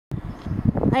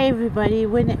Hi everybody.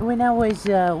 When I was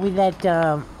with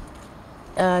that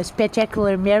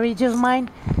spectacular marriage of mine,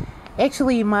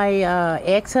 actually my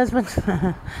ex-husband,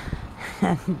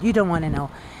 you don't want to know.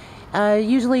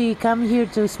 Usually come here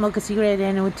to smoke a cigarette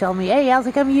and would tell me, "Hey,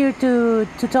 Elsa, come here to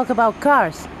talk about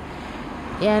cars."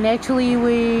 And actually,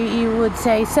 he would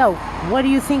say, "So, what do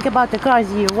you think about the cars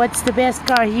here? What's the best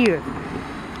car here?"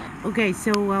 Okay,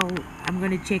 so I'm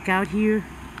gonna check out here.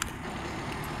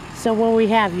 So what we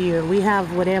have here, we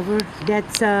have whatever.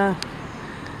 That's an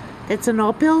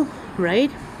Opel,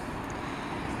 right?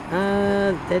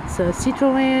 That's a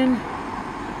Citroen.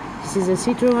 This is a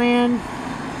Citroen.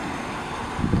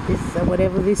 This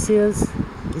whatever this is.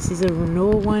 This is a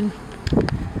Renault one.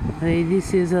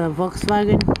 This is a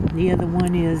Volkswagen. The other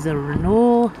one is a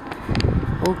Renault.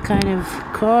 All kind of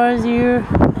cars here.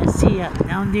 Let's see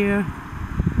down there.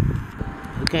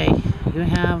 Okay, you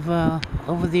have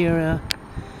over there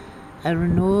a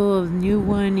Renault, a new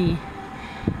one. You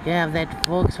have that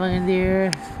Volkswagen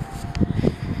there.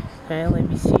 Okay, let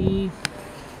me see.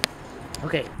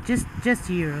 Okay, just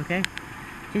here, okay?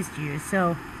 Just here.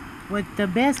 So, what the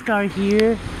best car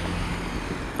here?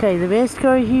 Okay, the best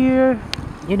car here,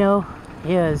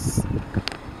 is.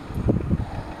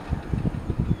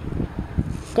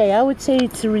 Okay, I would say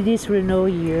it's this Renault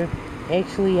here.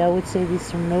 Actually, I would say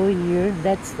this Renault here.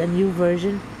 That's the new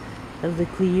version of the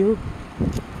Clio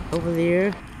over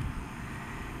there.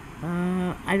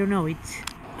 I don't know.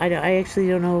 I actually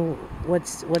don't know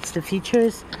what's the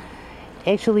features.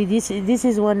 Actually, this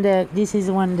is one that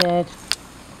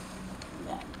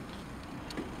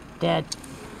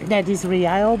is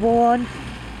reliable on.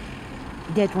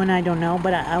 That one I don't know,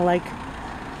 but I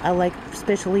like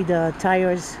especially the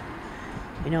tires.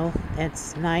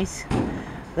 That's nice.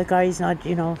 The car is not,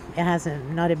 it has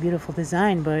not a beautiful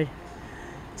design, but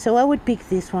so I would pick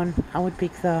this one. I would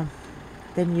pick the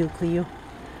new Clio.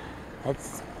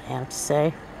 That's I have to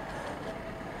say.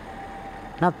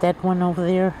 Not that one over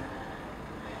there.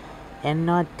 And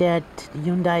not that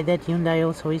Hyundai. That Hyundai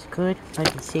also is good.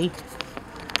 Let me see.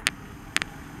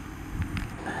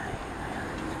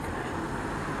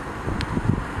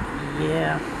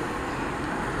 Yeah.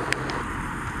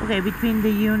 Okay, between the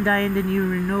Hyundai and the new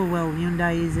Renault, well,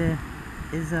 Hyundai is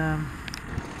a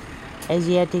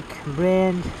Asiatic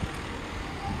brand,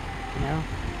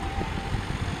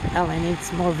 and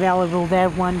it's more valuable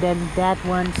that one than that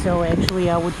one. So actually,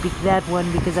 I would pick that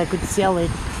one because I could sell it.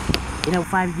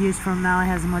 5 years from now, it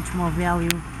has much more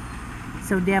value.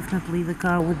 So definitely, the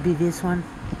car would be this one.